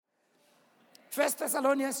1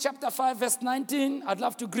 Thessalonians chapter 5, verse 19. I'd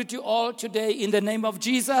love to greet you all today in the name of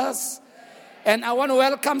Jesus. And I want to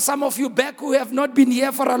welcome some of you back who have not been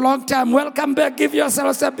here for a long time. Welcome back. Give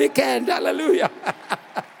yourselves a big hand. Hallelujah.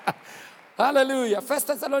 Hallelujah. 1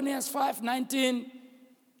 Thessalonians 5, 19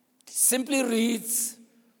 simply reads,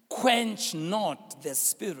 quench not the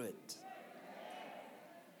spirit.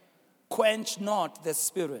 Quench not the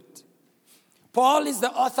spirit. Paul is the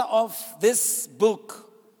author of this book,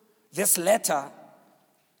 this letter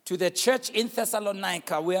to the church in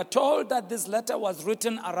Thessalonica. We are told that this letter was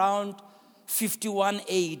written around 51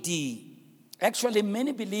 AD. Actually,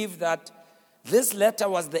 many believe that this letter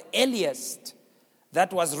was the earliest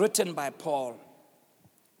that was written by Paul.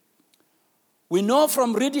 We know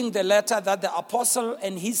from reading the letter that the apostle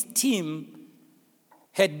and his team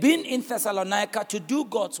had been in Thessalonica to do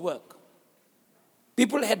God's work.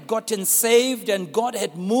 People had gotten saved and God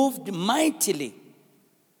had moved mightily.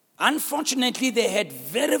 Unfortunately, they had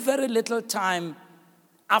very, very little time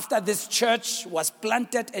after this church was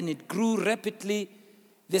planted and it grew rapidly.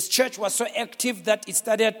 This church was so active that it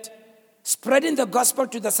started spreading the gospel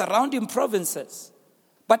to the surrounding provinces.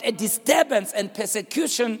 But a disturbance and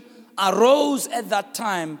persecution arose at that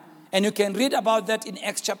time, and you can read about that in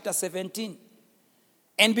Acts chapter 17.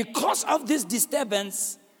 And because of this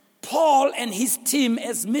disturbance, Paul and his team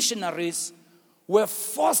as missionaries were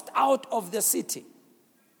forced out of the city.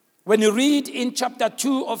 When you read in chapter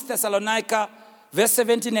 2 of Thessalonica, verse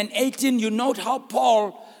 17 and 18, you note how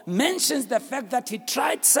Paul mentions the fact that he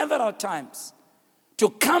tried several times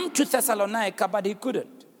to come to Thessalonica, but he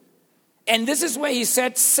couldn't. And this is where he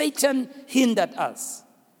said, Satan hindered us.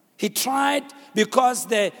 He tried because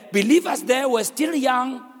the believers there were still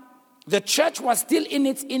young. The church was still in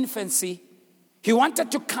its infancy. He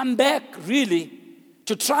wanted to come back, really,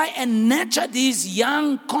 to try and nurture these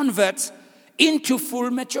young converts into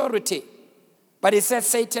full maturity. But he said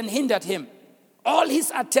Satan hindered him. All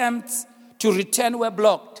his attempts to return were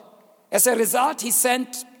blocked. As a result, he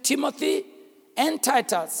sent Timothy and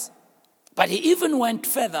Titus. But he even went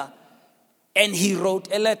further and he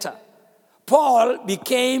wrote a letter. Paul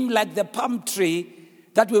became like the palm tree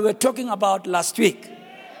that we were talking about last week.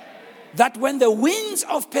 That when the winds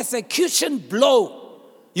of persecution blow,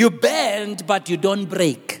 you bend but you don't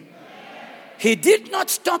break. He did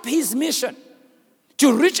not stop his mission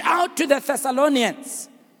to reach out to the Thessalonians.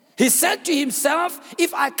 He said to himself,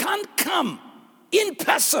 if I can't come in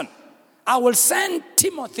person, I will send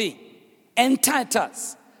Timothy and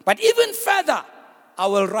Titus. But even further, I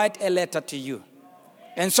will write a letter to you.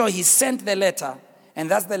 And so he sent the letter, and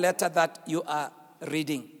that's the letter that you are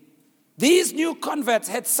reading. These new converts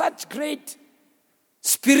had such great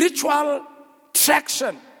spiritual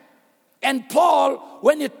traction. And Paul,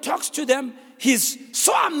 when he talks to them, he's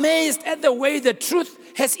so amazed at the way the truth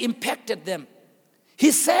has impacted them.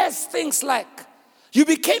 He says things like, you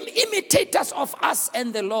became imitators of us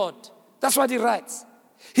and the Lord. That's what he writes.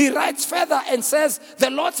 He writes further and says,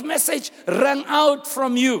 the Lord's message rang out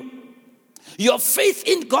from you. Your faith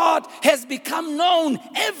in God has become known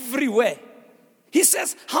everywhere. He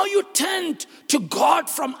says how you turned to God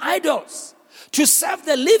from idols, to serve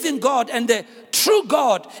the living God and the true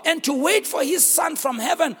God, and to wait for his Son from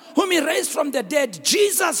heaven, whom he raised from the dead,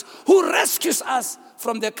 Jesus, who rescues us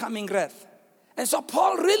from the coming wrath. And so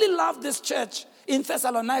Paul really loved this church in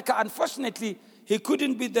Thessalonica. Unfortunately, he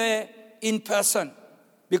couldn't be there in person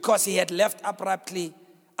because he had left abruptly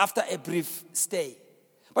after a brief stay.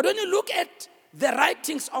 But when you look at the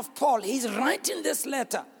writings of Paul, he's writing this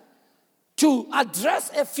letter to address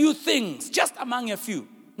a few things, just among a few.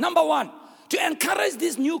 Number one, to encourage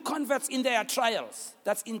these new converts in their trials.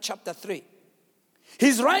 That's in chapter 3.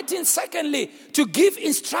 He's writing, secondly, to give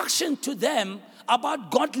instruction to them about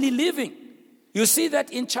godly living. You see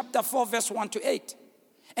that in chapter 4, verse 1 to 8.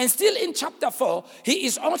 And still in chapter 4, he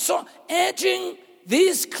is also urging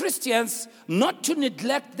these Christians not to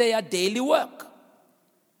neglect their daily work.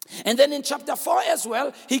 And then in chapter 4 as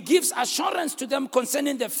well, he gives assurance to them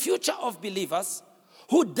concerning the future of believers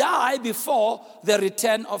who die before the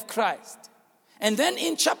return of Christ. And then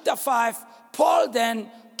in chapter 5, Paul then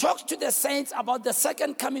talks to the saints about the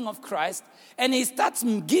second coming of Christ, and he starts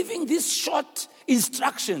giving these short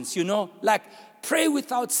instructions, like pray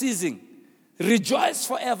without ceasing, rejoice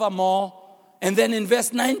forevermore. And then in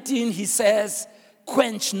verse 19, he says,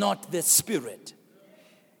 quench not the spirit.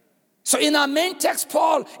 So in our main text,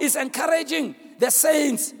 Paul is encouraging the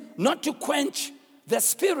saints not to quench the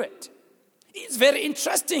spirit. It's very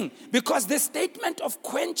interesting because the statement of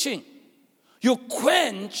quenching, you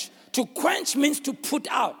quench, to quench means to put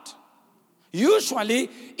out. Usually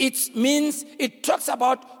it talks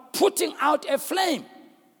about putting out a flame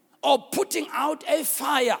or putting out a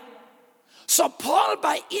fire. So Paul,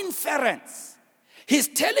 by inference, he's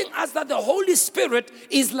telling us that the Holy Spirit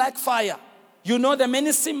is like fire. You know the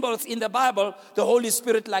many symbols in the Bible, the Holy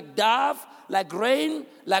Spirit like dove, like rain,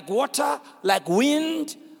 like water, like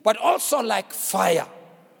wind, but also like fire.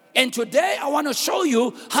 And today I want to show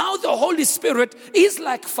you how the Holy Spirit is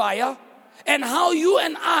like fire and how you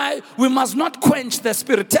and I, we must not quench the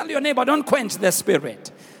Spirit. Tell your neighbor, don't quench the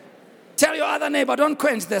Spirit. Tell your other neighbor, don't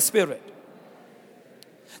quench the Spirit.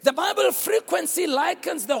 The Bible frequently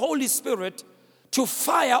likens the Holy Spirit to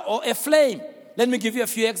fire or a flame. Let me give you a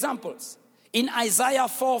few examples. In Isaiah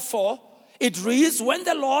 4:4, it reads, when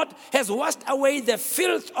the Lord has washed away the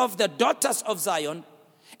filth of the daughters of Zion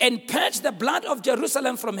and purged the blood of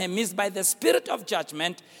Jerusalem from her midst by the spirit of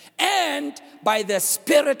judgment and by the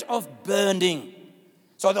spirit of burning.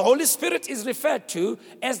 So the Holy Spirit is referred to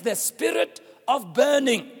as the spirit of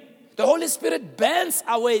burning. The Holy Spirit burns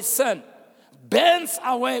away sin, burns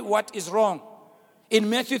away what is wrong. In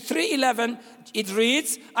Matthew 3:11, it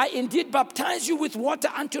reads, I indeed baptize you with water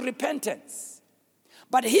unto repentance.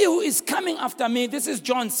 But he who is coming after me, this is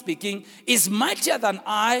John speaking, is mightier than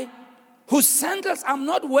I, whose sandals I'm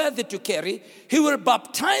not worthy to carry. He will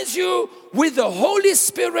baptize you with the Holy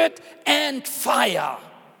Spirit and fire.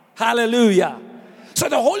 Hallelujah. So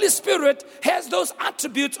the Holy Spirit has those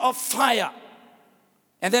attributes of fire.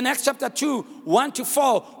 And then Acts chapter 2,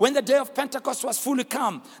 1-4, when the day of Pentecost was fully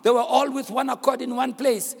come, they were all with one accord in one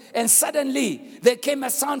place. And suddenly there came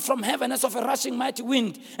a sound from heaven as of a rushing mighty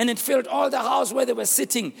wind, and it filled all the house where they were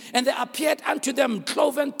sitting. And there appeared unto them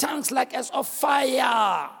cloven tongues like as of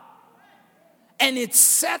fire. And it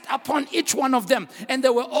sat upon each one of them, and they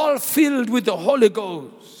were all filled with the Holy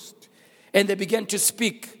Ghost. And they began to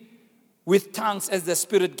speak with tongues as the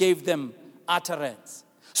Spirit gave them utterance.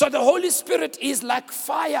 So the Holy Spirit is like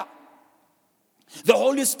fire. The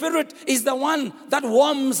Holy Spirit is the one that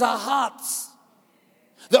warms our hearts.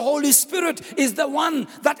 The Holy Spirit is the one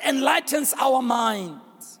that enlightens our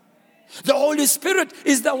minds. The Holy Spirit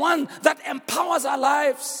is the one that empowers our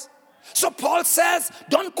lives. So Paul says,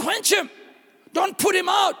 don't quench him. Don't put him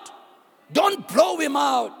out. Don't blow him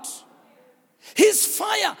out. His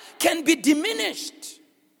fire can be diminished.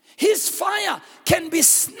 His fire can be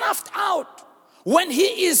snuffed out when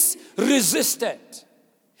he is resisted.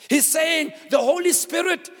 He's saying the Holy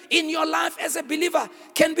Spirit in your life as a believer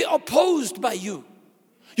can be opposed by you.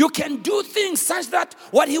 You can do things such that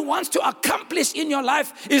what he wants to accomplish in your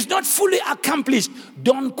life is not fully accomplished.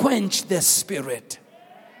 Don't quench the Spirit.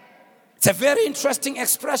 It's a very interesting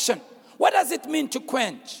expression. What does it mean to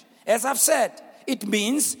quench? As I've said, it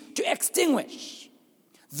means to extinguish.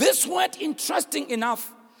 This word, interesting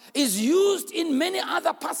enough, is used in many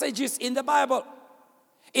other passages in the Bible.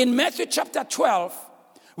 In Matthew chapter 12,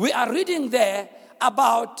 we are reading there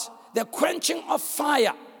about the quenching of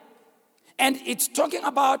fire. And it's talking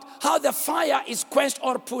about how the fire is quenched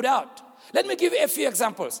or put out. Let me give you a few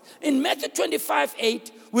examples. In Matthew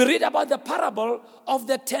 25:8, we read about the parable of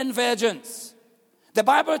the 10 virgins. The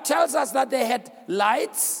Bible tells us that they had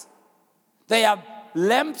lights, their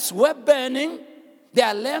lamps were burning,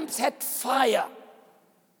 their lamps had fire.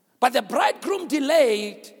 But the bridegroom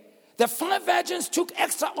delayed. The 5 virgins took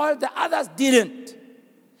extra oil, the others didn't.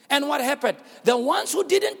 And what happened? The ones who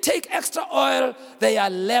didn't take extra oil, their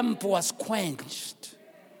lamp was quenched.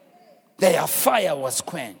 Their fire was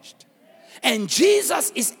quenched. And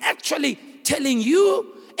Jesus is actually telling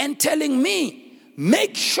you and telling me,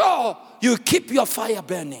 make sure you keep your fire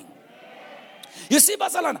burning. You see,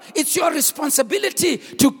 Barcelona, it's your responsibility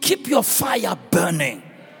to keep your fire burning.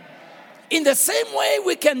 In the same way,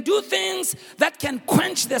 we can do things that can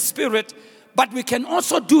quench the Spirit, but we can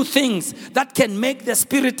also do things that can make the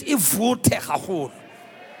Spirit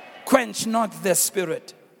quench not the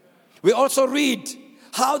Spirit. We also read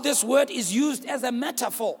how this word is used as a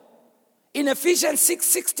metaphor. In Ephesians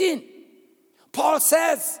 6:16, Paul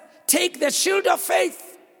says, take the shield of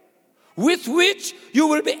faith with which you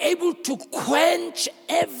will be able to quench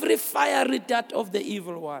every fiery dart of the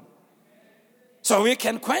evil one. So we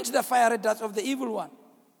can quench the fiery dart of the evil one.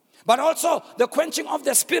 But also the quenching of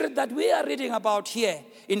the Spirit that we are reading about here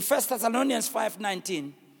in 1 Thessalonians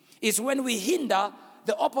 5:19 is when we hinder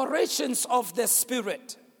the operations of the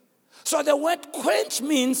Spirit. So the word quench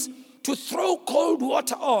means to throw cold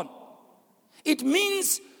water on. It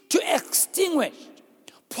means to extinguish.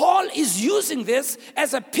 Paul is using this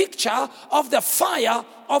as a picture of the fire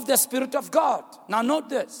of the Spirit of God. Now note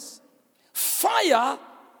this. Fire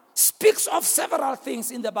speaks of several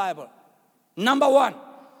things in the Bible. Number one,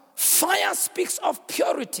 fire speaks of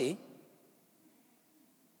purity.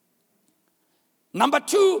 Number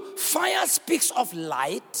 2, fire speaks of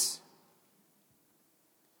light.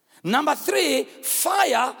 Number 3,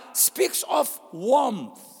 fire speaks of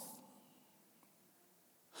warmth.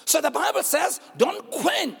 So the Bible says, don't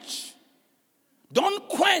quench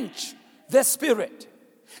the Spirit.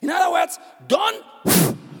 In other words, don't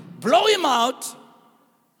blow him out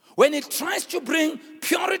when it tries to bring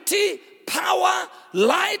purity, power,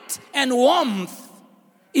 light, and warmth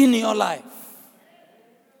in your life.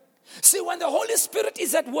 See, when the Holy Spirit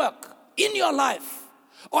is at work in your life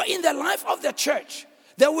or in the life of the church,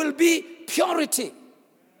 there will be purity,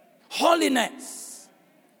 holiness.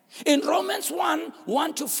 In Romans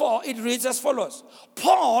 1:1-4, it reads as follows.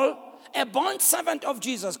 Paul, a bondservant of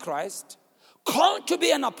Jesus Christ, called to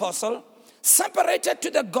be an apostle, separated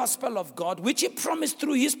to the gospel of God, which he promised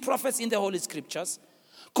through his prophets in the Holy Scriptures,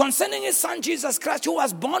 concerning his son Jesus Christ, who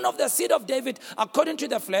was born of the seed of David according to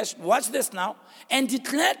the flesh, watch this now, and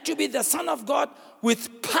declared to be the Son of God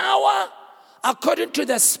with power according to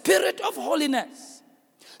the Spirit of holiness.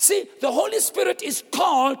 See, the Holy Spirit is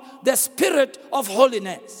called the Spirit of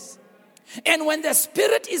holiness. And when the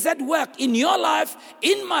Spirit is at work in your life,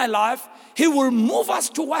 in my life, he will move us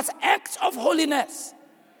towards acts of holiness.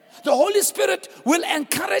 The Holy Spirit will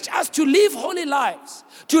encourage us to live holy lives,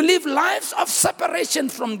 to live lives of separation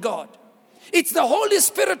from God. It's the Holy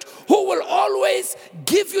Spirit who will always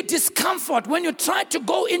give you discomfort when you try to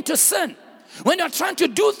go into sin, when you're trying to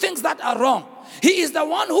do things that are wrong. He is the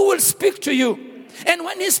one who will speak to you. And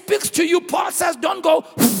when he speaks to you, Paul says, don't go.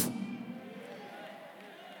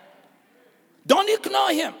 Don't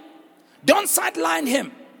ignore him. Don't sideline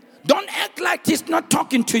him. Don't act like he's not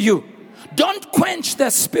talking to you. Don't quench the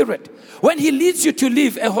Spirit when he leads you to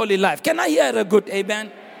live a holy life. Can I hear a good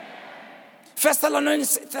amen? 1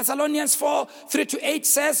 Thessalonians 4:3-8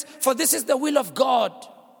 says, for this is the will of God.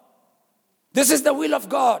 This is the will of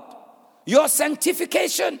God. Your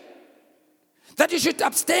sanctification. That you should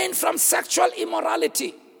abstain from sexual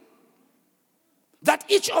immorality. That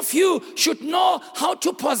each of you should know how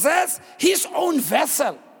to possess his own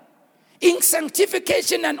vessel in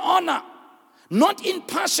sanctification and honor, not in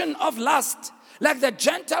passion of lust, like the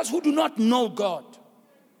Gentiles who do not know God.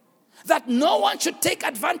 That no one should take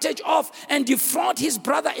advantage of and defraud his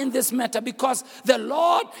brother in this matter, because the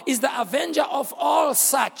Lord is the avenger of all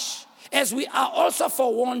such, as we are also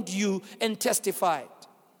forewarned you and testified.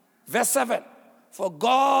 Verse 7, for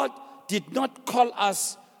God did not call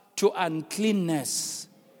us to uncleanness,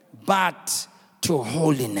 but to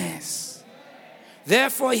holiness.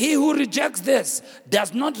 Therefore, he who rejects this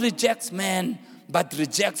does not reject man, but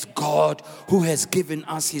rejects God who has given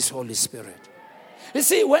us his Holy Spirit. You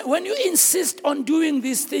see, when you insist on doing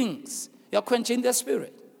these things, you're quenching the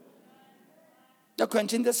Spirit. You're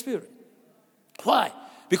quenching the Spirit. Why?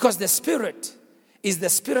 Because the Spirit is the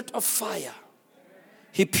Spirit of fire.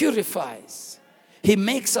 He purifies. He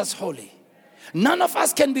makes us holy. None of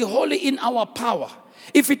us can be holy in our power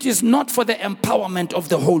if it is not for the empowerment of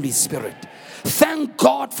the Holy Spirit. Thank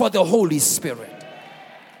God for the Holy Spirit.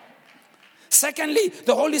 Secondly,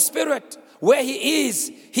 the Holy Spirit, where he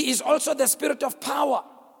is also the Spirit of power.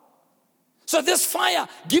 So this fire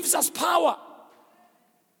gives us power.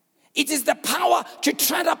 It is the power to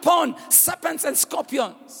tread upon serpents and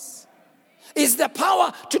scorpions. It's the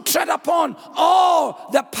power to tread upon all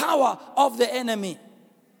the power of the enemy.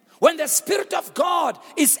 When the Spirit of God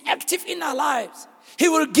is active in our lives, he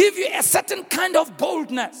will give you a certain kind of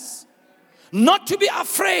boldness. Not to be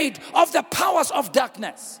afraid of the powers of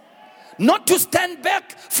darkness. Not to stand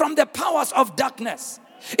back from the powers of darkness.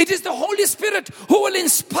 It is the Holy Spirit who will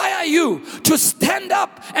inspire you to stand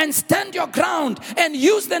up and stand your ground and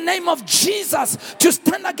use the name of Jesus to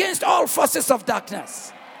stand against all forces of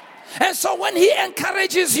darkness. And so when he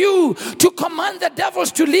encourages you to command the devils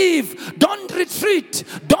to leave, don't retreat,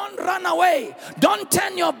 don't run away, don't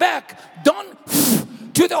turn your back, don't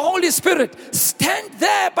to the Holy Spirit. Stand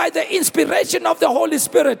there by the inspiration of the Holy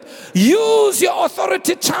Spirit. Use your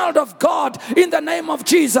authority, child of God, in the name of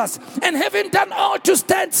Jesus. And having done all to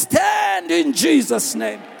stand, stand in Jesus'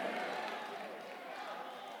 name.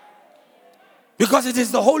 Because it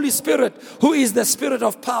is the Holy Spirit who is the Spirit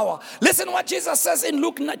of power. Listen what Jesus says in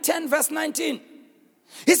Luke 10 verse 19.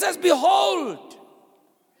 He says, behold,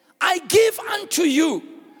 I give unto you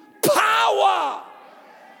power.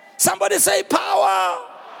 Somebody say power.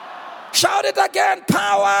 Shout it again,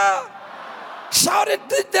 power. Shout it,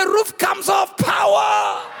 the roof comes off,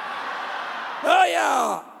 power. Oh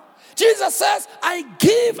yeah. Jesus says, I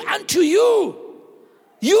give unto you.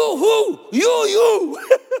 You who? You.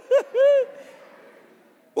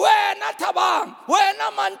 Wena tabang, wena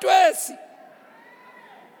mantwesi,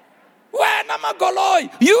 wena magoloi,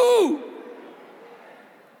 you.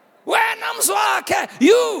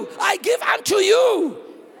 You, I give unto you.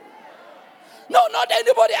 No, not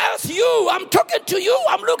anybody else. You. I'm talking to you.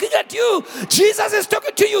 I'm looking at you. Jesus is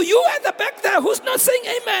talking to you. You at the back there who's not saying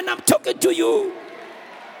amen. I'm talking to you.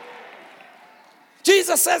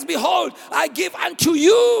 Jesus says, behold, I give unto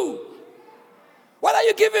you. What are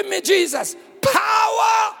you giving me, Jesus?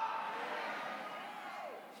 Power.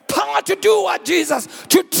 Power to do what, Jesus?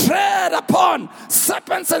 To tread upon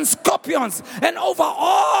serpents and scorpions and over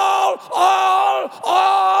all,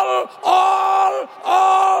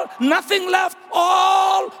 nothing left,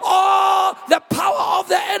 all the power of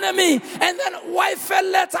the enemy. And then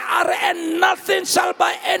and nothing shall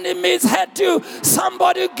by any means hurt you.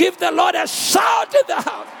 Somebody give the Lord a shout in the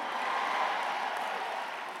house.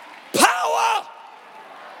 Power.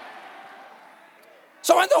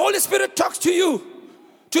 So when the Holy Spirit talks to you,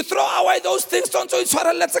 to throw away those things, don't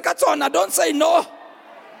say no.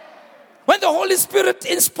 When the Holy Spirit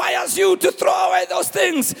inspires you to throw away those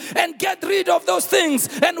things and get rid of those things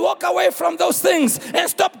and walk away from those things and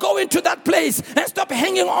stop going to that place and stop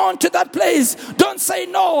hanging on to that place, don't say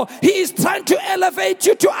no. He is trying to elevate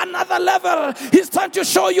you to another level. He's trying to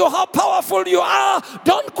show you how powerful you are.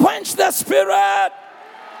 Don't quench the Spirit.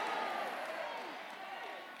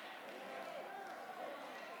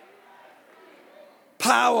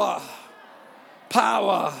 Power,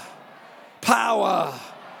 power, power,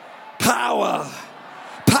 power,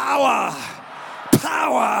 power,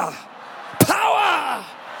 power, power.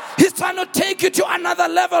 He's trying to take you to another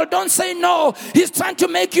level. Don't say no. He's trying to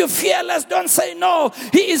make you fearless. Don't say no.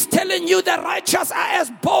 He is telling you the righteous are as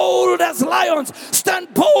bold as lions.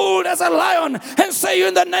 Stand bold as a lion and say,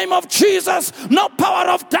 in the name of Jesus, no power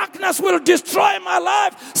of darkness will destroy my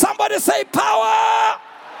life. Somebody say power.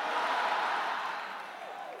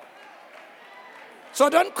 So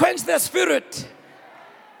don't quench the Spirit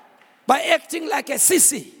by acting like a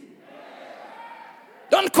sissy.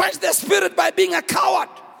 Don't quench the Spirit by being a coward.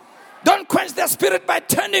 Don't quench the Spirit by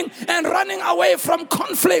turning and running away from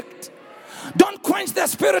conflict. Don't quench the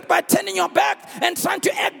Spirit by turning your back and trying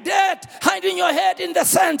to act dead, hiding your head in the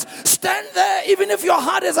sand. Stand there even if your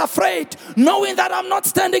heart is afraid, knowing that I'm not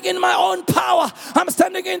standing in my own power. I'm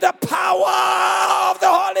standing in the power of the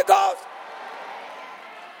Holy Ghost.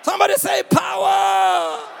 Somebody say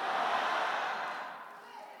power.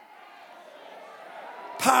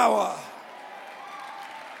 Power.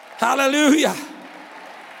 Hallelujah.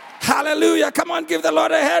 Hallelujah. Come on, give the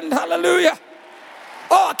Lord a hand. Hallelujah.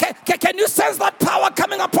 Oh, okay. Can you sense that power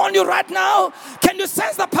coming upon you right now? Can you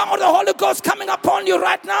sense the power of the Holy Ghost coming upon you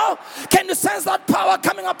right now? Can you sense that power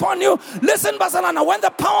coming upon you? Listen, Barcelona, when the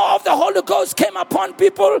power of the Holy Ghost came upon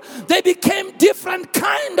people, they became different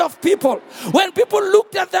kind of people. When people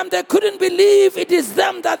looked at them, they couldn't believe it is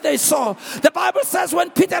them that they saw. The Bible says when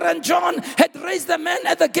Peter and John had raised the men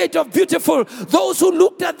at the gate of Beautiful, those who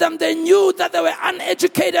looked at them, they knew that they were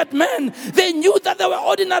uneducated men. They knew that they were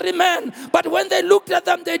ordinary men. But when they looked at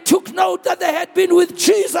them, they took note that they had been with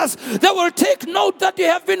Jesus. They will take note that you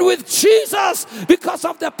have been with Jesus because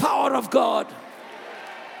of the power of God.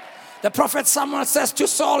 The prophet Samuel says to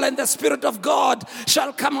Saul, and the Spirit of God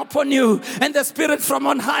shall come upon you, and the Spirit from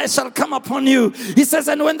on high shall come upon you. He says,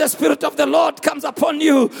 and when the Spirit of the Lord comes upon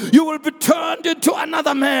you, you will be turned into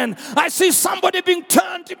another man. I see somebody being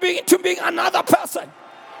turned to being another person.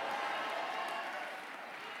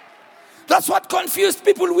 That's what confused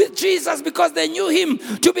people with Jesus, because they knew him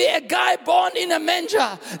to be a guy born in a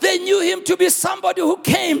manger. They knew him to be somebody who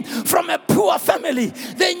came from a poor family.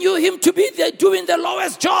 They knew him to be doing the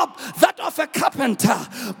lowest job, that of a carpenter.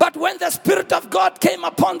 But when the Spirit of God came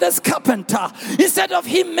upon this carpenter, instead of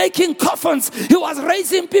him making coffins, he was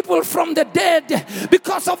raising people from the dead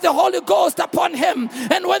because of the Holy Ghost upon him.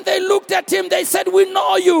 And when they looked at him, they said, we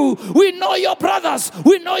know you. We know your brothers.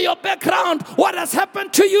 We know your background. What has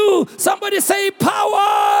happened to you? Somebody say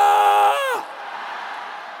power.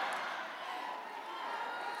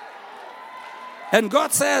 And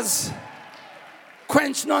God says,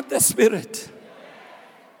 quench not the Spirit.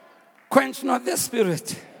 Quench not the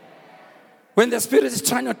Spirit. When the Spirit is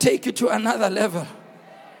trying to take you to another level,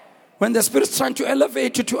 when the Spirit is trying to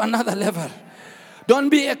elevate you to another level, don't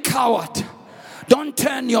be a coward. Don't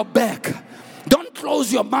turn your back. Don't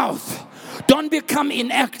close your mouth. Don't become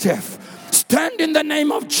inactive. Stand in the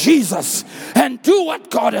name of Jesus and do what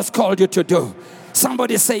God has called you to do.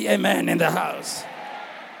 Somebody say amen in the house.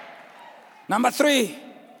 Number 3,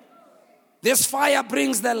 this fire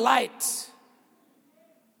brings the light.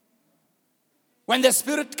 When the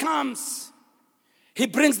Spirit comes, he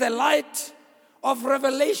brings the light of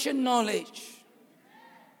revelation knowledge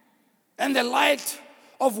and the light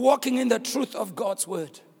of walking in the truth of God's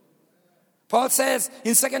word. Paul says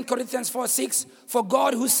in 2 Corinthians 4:6, for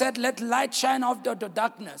God who said, let light shine out of the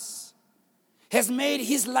darkness, has made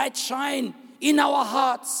his light shine in our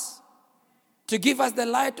hearts to give us the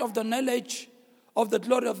light of the knowledge of the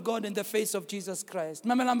glory of God in the face of Jesus Christ.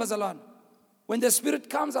 When the Spirit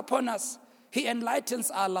comes upon us, he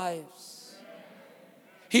enlightens our lives.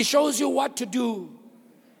 He shows you what to do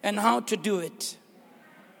and how to do it.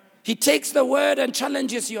 He takes the word and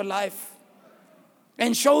challenges your life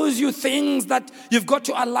and shows you things that you've got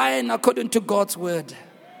to align according to God's word.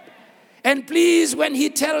 And please, when he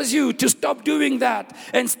tells you to stop doing that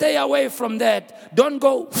and stay away from that, don't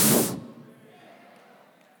go.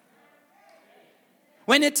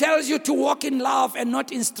 When it tells you to walk in love and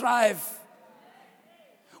not in strife.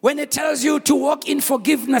 When it tells you to walk in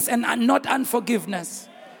forgiveness and not unforgiveness.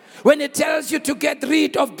 When it tells you to get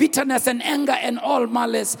rid of bitterness and anger and all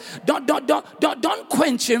malice, don't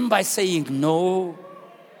quench him by saying no.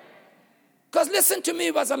 Because listen to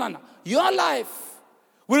me, Bazalana, your life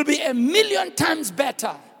will be 1,000,000 times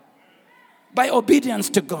better by obedience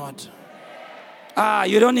to God.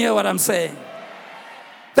 You don't hear what I'm saying.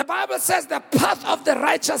 The Bible says the path of the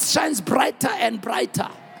righteous shines brighter and brighter.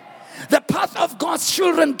 The path of God's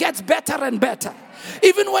children gets better and better.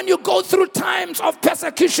 Even when you go through times of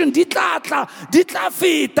persecution, your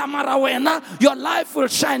life will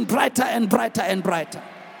shine brighter and brighter and brighter.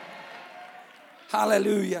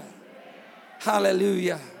 Hallelujah.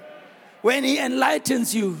 Hallelujah. When he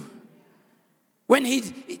enlightens you, when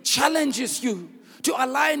he challenges you to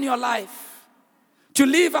align your life, to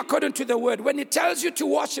live according to the word, when he tells you to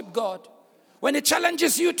worship God, when he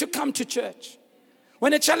challenges you to come to church,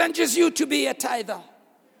 when it challenges you to be a tither,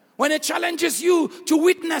 when it challenges you to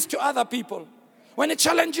witness to other people, when it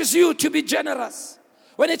challenges you to be generous,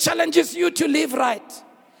 when it challenges you to live right,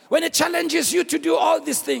 when it challenges you to do all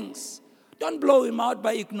these things, don't blow him out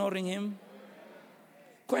by ignoring him.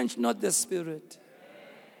 Quench not the Spirit.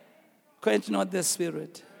 Quench not the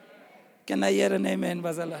Spirit. Can I hear an amen,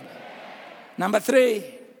 Bazalana? Number 3,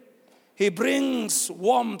 he brings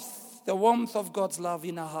warmth, the warmth of God's love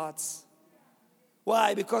in our hearts.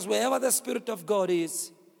 Why? Because wherever the Spirit of God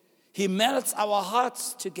is, he melts our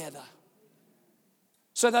hearts together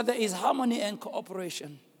so that there is harmony and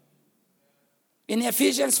cooperation. In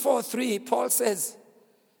Ephesians 4:3, Paul says,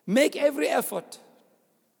 make every effort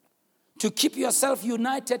to keep yourself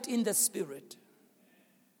united in the Spirit.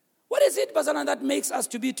 What is it, Bazana, that makes us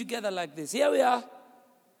to be together like this? Here we are.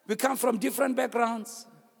 We come from different backgrounds,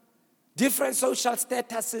 different social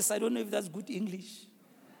statuses. I don't know if that's good English.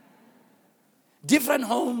 Different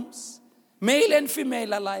homes, male and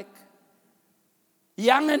female alike,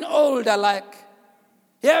 young and old alike.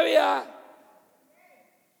 Here we are.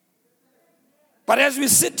 But as we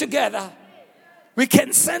sit together, we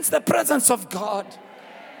can sense the presence of God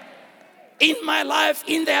in my life,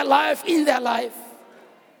 in their life, in their life.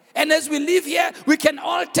 And as we live here, we can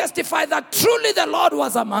all testify that truly the Lord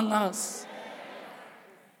was among us.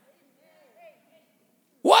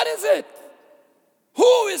 What is it?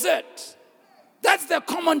 Who is it? That's the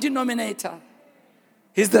common denominator.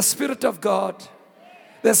 He's the Spirit of God.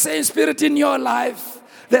 The same Spirit in your life,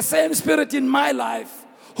 the same Spirit in my life,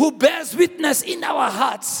 who bears witness in our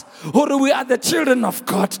hearts, who we are the children of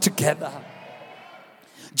God together.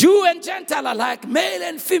 Jew and Gentile alike, male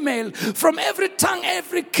and female, from every tongue,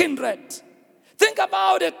 every kindred. Think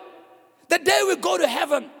about it. The day we go to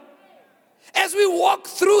heaven, as we walk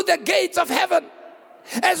through the gates of heaven,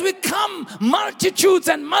 as we come, multitudes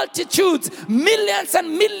and multitudes, millions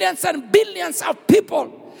and millions and billions of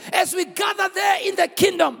people, as we gather there in the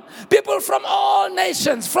kingdom, people from all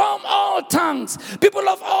nations, from all tongues, people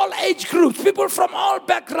of all age groups, people from all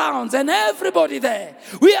backgrounds, and everybody there.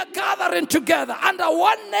 We are gathering together under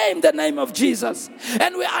one name, the name of Jesus.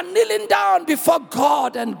 And we are kneeling down before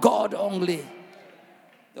God and God only.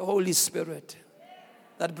 The Holy Spirit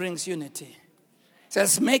that brings unity. It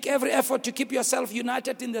says, make every effort to keep yourself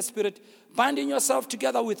united in the Spirit, binding yourself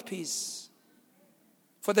together with peace.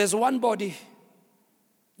 For there's one body,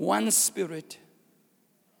 one Spirit,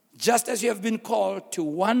 just as you have been called to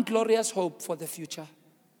one glorious hope for the future.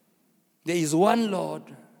 There is one Lord,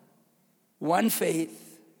 one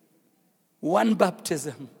faith, one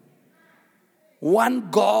baptism, one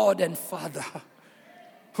God and Father,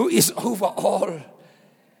 who is over all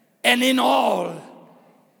and in all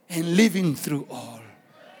and living through all.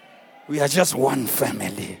 We are just one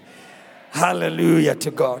family. Hallelujah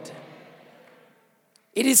to God.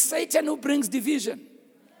 It is Satan who brings division,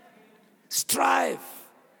 strife,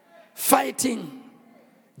 fighting,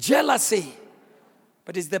 jealousy.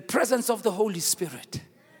 But it's the presence of the Holy Spirit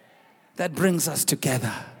that brings us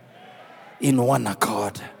together in one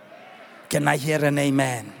accord. Can I hear an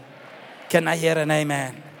amen? Can I hear an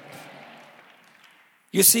amen?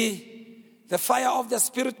 You see, the fire of the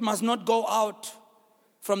Spirit must not go out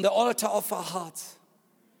from the altar of our hearts.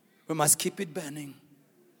 We must keep it burning.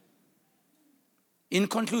 In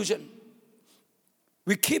conclusion,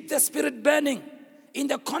 we keep the Spirit burning in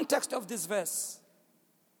the context of this verse.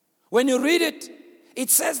 When you read it, it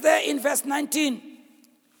says there in verse 19,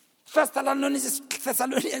 1 Thessalonians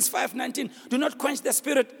 5:19, do not quench the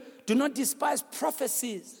Spirit, do not despise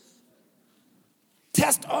prophecies,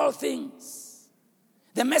 test all things.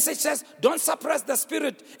 The message says, don't suppress the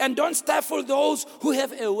Spirit and don't stifle those who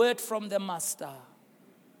have a word from the Master.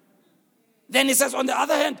 Then he says, on the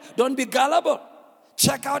other hand, don't be gullible.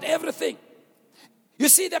 Check out everything. You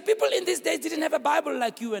see, the people in these days didn't have a Bible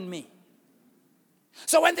like you and me.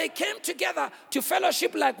 So when they came together to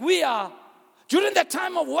fellowship like we are, during the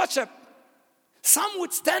time of worship, some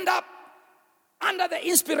would stand up under the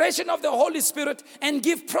inspiration of the Holy Spirit and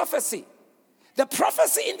give prophecy. The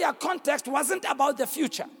prophecy in their context wasn't about the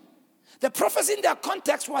future. The prophecy in their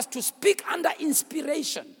context was to speak under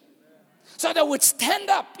inspiration. So they would stand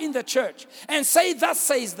up in the church and say, thus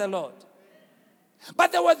says the Lord.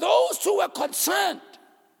 But there were those who were concerned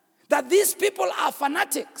that these people are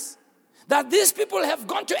fanatics, that these people have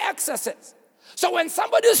gone to excesses. So when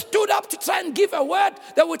somebody stood up to try and give a word,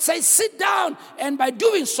 they would say, sit down. And by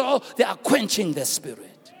doing so, they are quenching the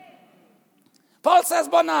Spirit. Paul says,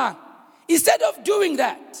 Bona, instead of doing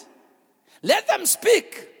that, let them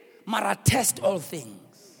speak, Mara, test all things.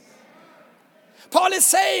 Paul is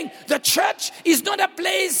saying the church is not a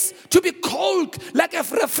place to be cold like a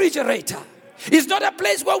refrigerator. It's not a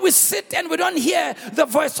place where we sit and we don't hear the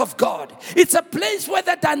voice of God. It's a place where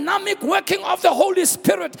the dynamic working of the Holy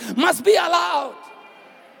Spirit must be allowed.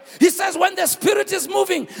 He says when the Spirit is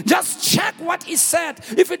moving, just check what is said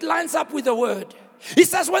if it lines up with the word. He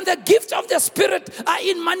says when the gifts of the Spirit are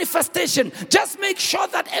in manifestation, just make sure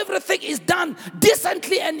that everything is done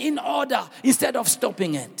decently and in order instead of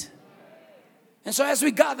stopping it. And so as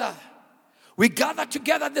we gather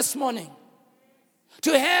together this morning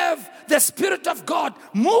to have the Spirit of God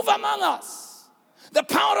move among us. The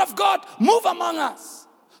power of God move among us.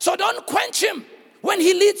 So don't quench him when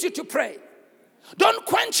he leads you to pray. Don't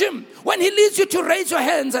quench him when he leads you to raise your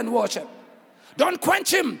hands and worship. Don't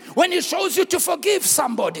quench him when he shows you to forgive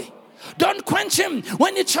somebody. Don't quench him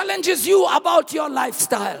when he challenges you about your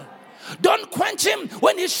lifestyle. Don't quench him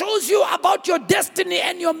when he shows you about your destiny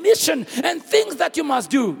and your mission and things that you must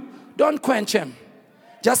do. Don't quench him.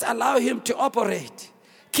 Just allow him to operate.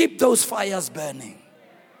 Keep those fires burning.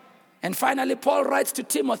 And finally, Paul writes to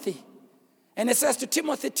Timothy. And he says to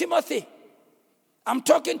Timothy, Timothy, I'm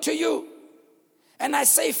talking to you. And I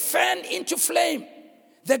say, fan into flame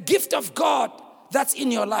the gift of God that's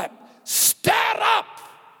in your life. Stir up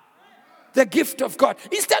the gift of God.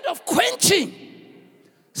 Instead of quenching,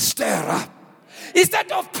 stir up.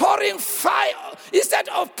 Instead of pouring fire, instead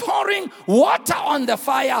of pouring water on the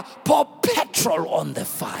fire, pour petrol on the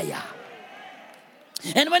fire.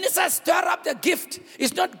 And when it says stir up the gift,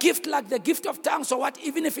 it's not gift like the gift of tongues or what,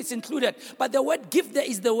 even if it's included. But the word gift there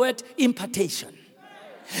is the word impartation.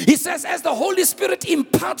 He says, as the Holy Spirit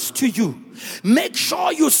imparts to you, make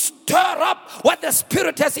sure you stir up what the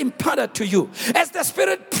Spirit has imparted to you. As the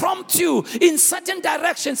Spirit prompts you in certain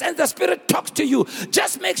directions and the Spirit talks to you,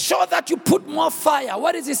 just make sure that you put more fire.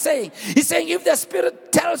 What is he saying? He's saying if the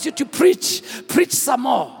Spirit tells you to preach, preach some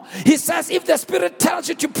more. He says if the Spirit tells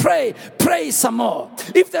you to pray, pray some more.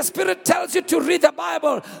 If the Spirit tells you to read the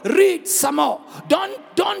Bible, read some more.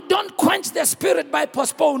 Don't quench the Spirit by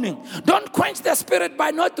postponing. Don't quench the Spirit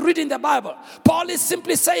by not reading the Bible. Paul is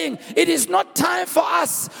simply saying it is not time for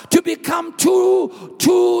us to become too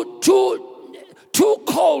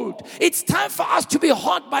cold. It's time for us to be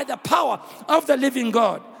hot by the power of the living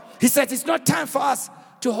God. He said it's not time for us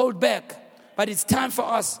to hold back, but it's time for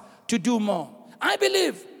us to do more. I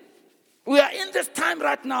believe we are in this time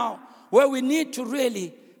right now where we need to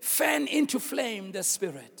really fan into flame the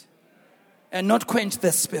Spirit and not quench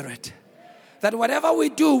the Spirit. That whatever we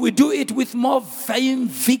do it with more fame,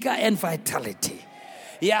 vigor, and vitality.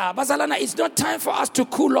 Yeah, Bazalana, it's not time for us to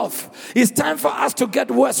cool off. It's time for us to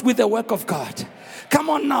get worse with the work of God. Come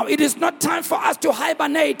on now. It is not time for us to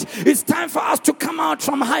hibernate. It's time for us to come out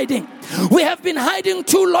from hiding. We have been hiding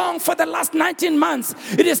too long for the last 19 months.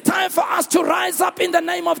 It is time for us to rise up in the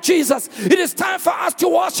name of Jesus. It is time for us to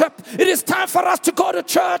worship. It is time for us to go to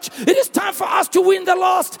church. It is time for us to win the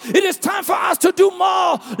lost. It is time for us to do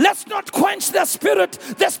more. Let's not quench the Spirit.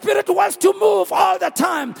 The Spirit wants to move all the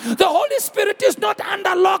time. The Holy Spirit is not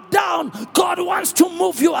under lockdown. God wants to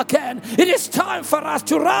move you again. It is time for us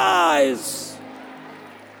to rise.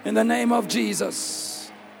 In the name of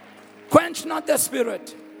Jesus. Quench not the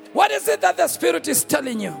Spirit. What is it that the Spirit is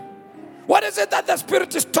telling you? What is it that the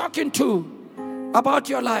Spirit is talking to about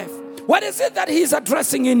your life? What is it that He's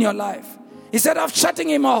addressing in your life? Instead of shutting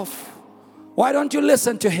Him off, why don't you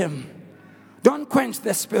listen to Him? Don't quench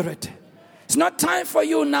the Spirit. It's not time for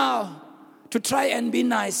you now to try and be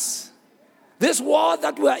nice. This war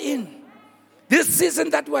that we're in, this season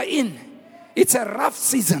that we're in, it's a rough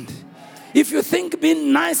season. If you think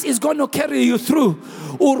being nice is going to carry you through,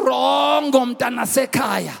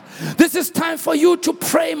 this is time for you to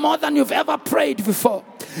pray more than you've ever prayed before.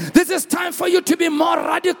 This is time for you to be more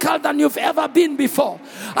radical than you've ever been before.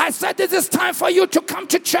 I said this is time for you to come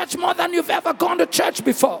to church more than you've ever gone to church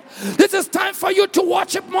before. This is time for you to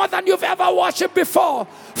worship more than you've ever worshipped before.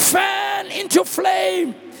 Fan into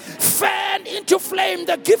flame. Fan into flame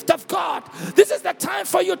the gift of God. This is the time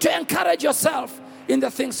for you to encourage yourself in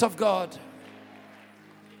the things of God,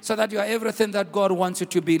 so that you are everything that God wants you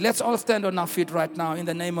to be. Let's all stand on our feet right now in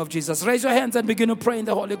the name of Jesus. Raise your hands and begin to pray in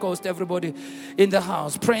the Holy Ghost, everybody in the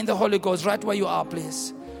house. Pray in the Holy Ghost right where you are,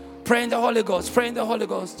 please. Pray in the Holy Ghost. Pray in the Holy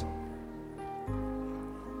Ghost.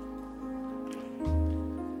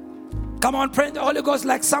 Come on, pray in the Holy Ghost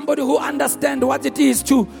like somebody who understands what it is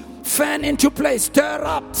to fan into place. Stir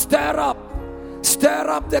up, stir up. Stir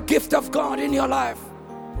up the gift of God in your life.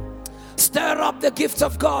 Stir up the gifts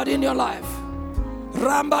of God in your life.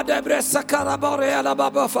 Ramba de bresakara boreala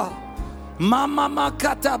babofa. Mama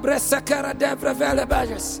makata bresakara de brevele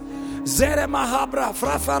bajes. Zere mahabra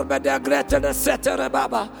frafar bede grete de setere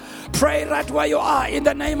baba. Pray right where you are in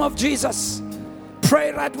the name of Jesus.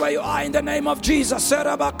 Pray right where you are in the name of Jesus.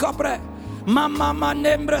 Seraba kapre. Mama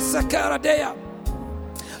manembre sakara dea.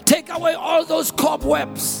 Take away all those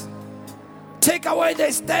cobwebs. Take away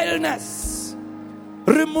the staleness.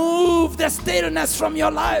 Remove the staleness from your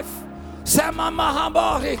life. Sama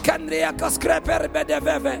mahabari kanria kaskreper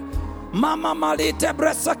bedeveve. Mama malite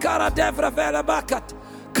bresakara devre vele bakat.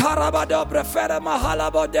 Karabado brefere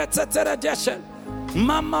mahalabo de tsetere deshen.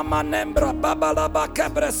 Mama manembra babalaba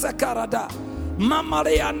kabresakara da. Mama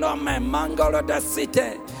lianome mangolo de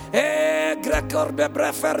site. Grekor be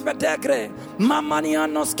brefer bedegre. Mama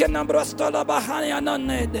nianos kenambrostola bahania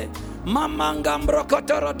nonede. Mama ngambro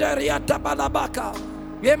kotoro deria tabalabaka.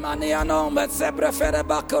 Pray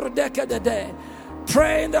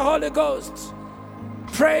in the Holy Ghost.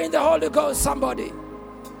 Pray in the Holy Ghost, somebody.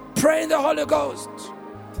 Pray in the Holy Ghost.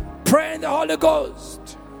 Pray in the Holy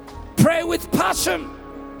Ghost. Pray with passion.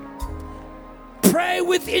 Pray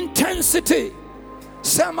with intensity.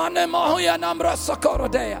 Samane mohuya nambra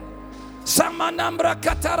sokorodea. Samanambra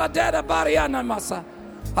katara dera bariana masa.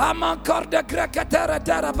 Amankor de grekatera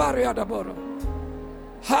dera bariada boro.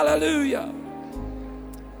 Hallelujah.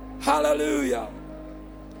 Hallelujah.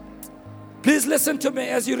 Please listen to me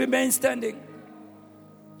as you remain standing.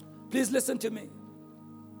 Please listen to me.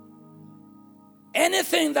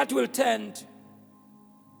 Anything that will tend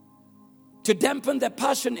to dampen the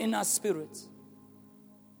passion in our spirits,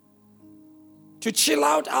 to chill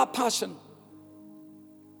out our passion,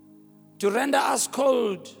 to render us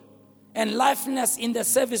cold and lifeless in the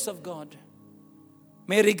service of God,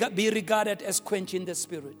 may be regarded as quenching the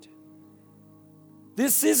Spirit.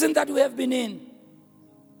 This season that we have been in,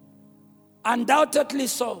 undoubtedly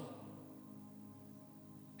so,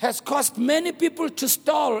 has caused many people to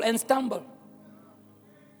stall and stumble.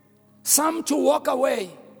 Some to walk away.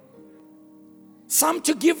 Some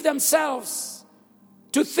to give themselves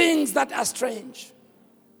to things that are strange.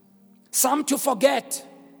 Some to forget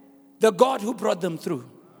the God who brought them through.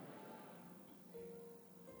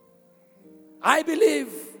 I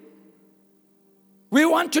believe we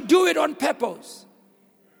want to do it on purpose.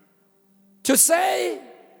 To say,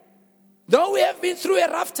 though we have been through a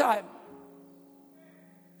rough time,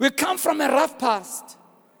 we come from a rough past.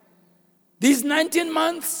 These 19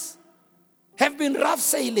 months have been rough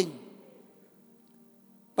sailing.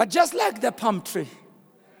 But just like the palm tree,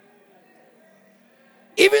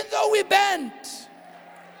 even though we bend,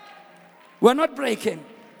 we're not breaking.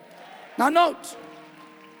 Now note,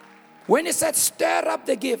 when he said stir up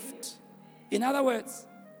the gift, in other words,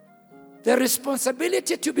 the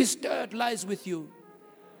responsibility to be stirred lies with you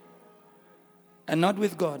and not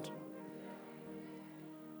with God.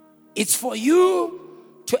 It's for you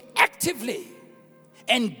to actively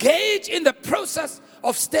engage in the process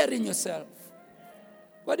of stirring yourself.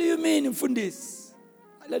 What do you mean, Mfundis?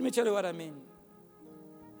 Let me tell you what I mean.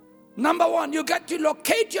 Number one, you got to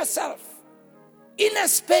locate yourself in a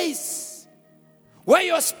space where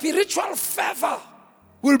your spiritual fervor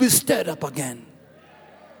will be stirred up again.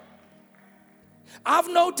 I've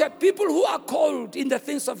noted people who are cold in the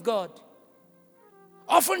things of God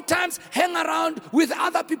oftentimes hang around with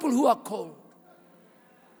other people who are cold.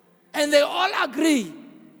 And they all agree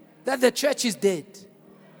that the church is dead.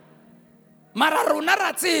 Mara rona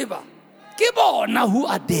ra tseba, ke bona who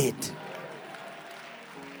are dead.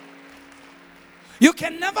 You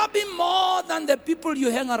can never be more than the people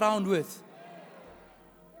you hang around with.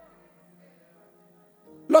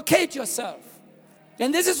 Locate yourself.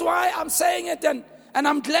 And this is why I'm saying it, and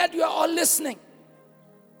I'm glad you are all listening.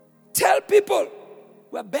 Tell people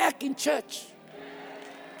we're back in church.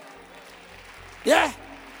 Yeah.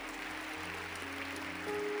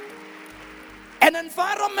 An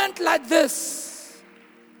environment like this,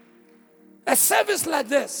 a service like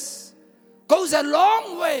this, goes a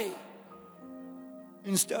long way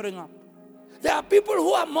in stirring up. There are people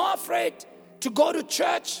who are more afraid to go to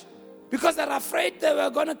church because they're afraid they were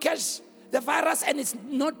going to catch the virus, and it's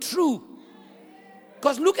not true.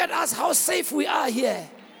 Because look at us, how safe we are here.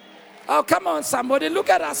 Oh, come on, somebody. Look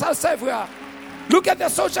at us, how safe we are. Look at the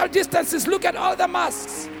social distances. Look at all the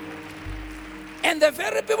masks. And the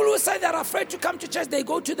very people who say they're afraid to come to church, they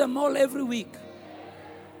go to the mall every week.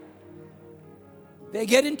 They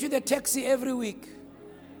get into the taxi every week.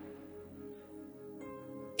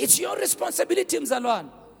 It's your responsibility, Mzalwan,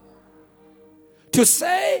 to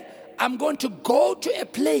say, I'm going to go to a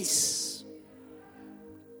place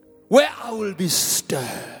where I will be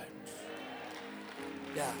stirred.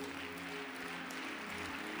 Yeah.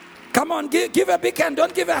 Come on, give a big hand.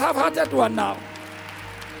 Don't give a half-hearted one now.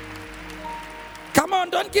 Come on,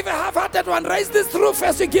 don't give a half-hearted one. Raise this roof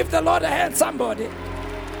as you give the Lord a hand, somebody.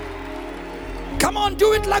 Come on,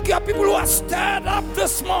 do it like you are people who are stirred up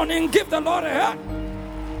this morning. Give the Lord a hand.